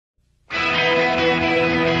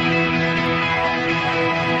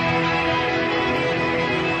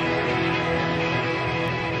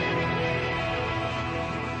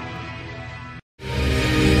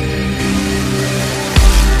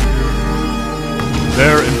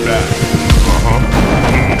There and back.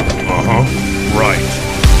 Right.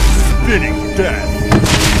 Spinning death.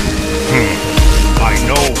 I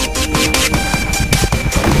know.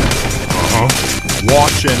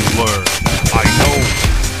 Watch and learn. I know.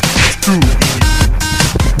 Too easy.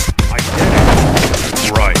 I get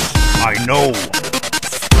it. Right. I know.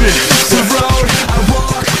 Spinning death. The road I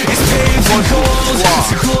walk is paved and cold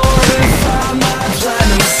to glorify my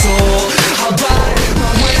platinum soul. I'll buy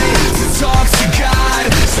my way to talk to God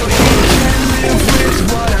so He can live with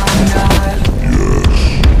what I'm not.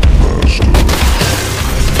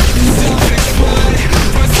 Self-exploit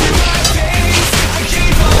runs through my veins. I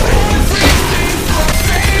gave up everything for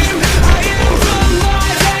fame. I am the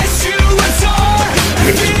light that you adore.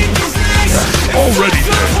 I beat the race Already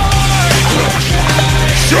there.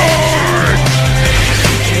 Charge!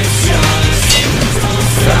 It's just don't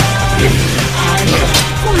stop. I got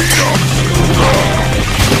Freedom!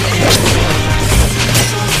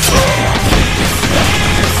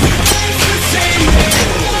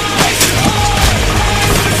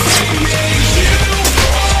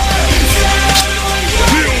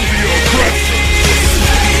 Feel the aggression!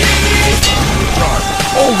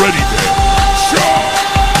 Already there! Charge!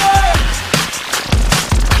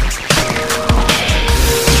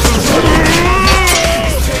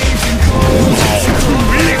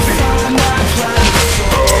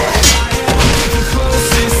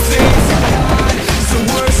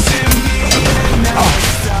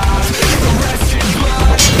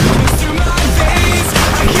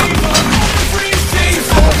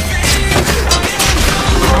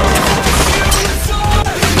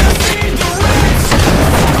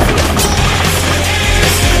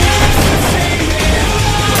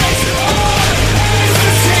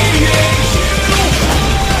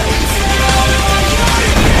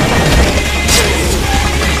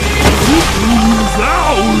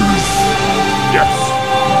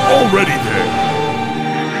 Already there.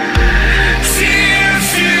 Dear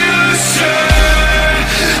future,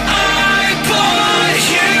 I bought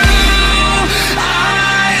you.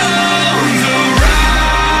 I own the right.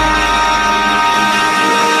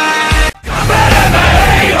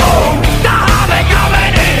 Damy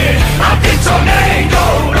kameny, a ty co nie idą,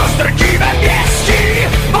 roztrykiwe pieski,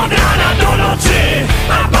 od rana do nocy,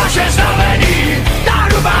 a pasie znameni, ta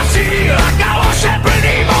rubacji, a kałosze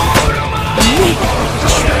płyni mur.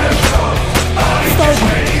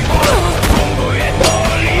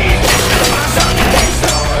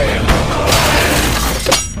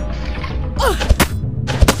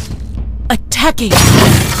 Attacking!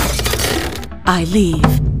 I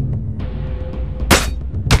leave.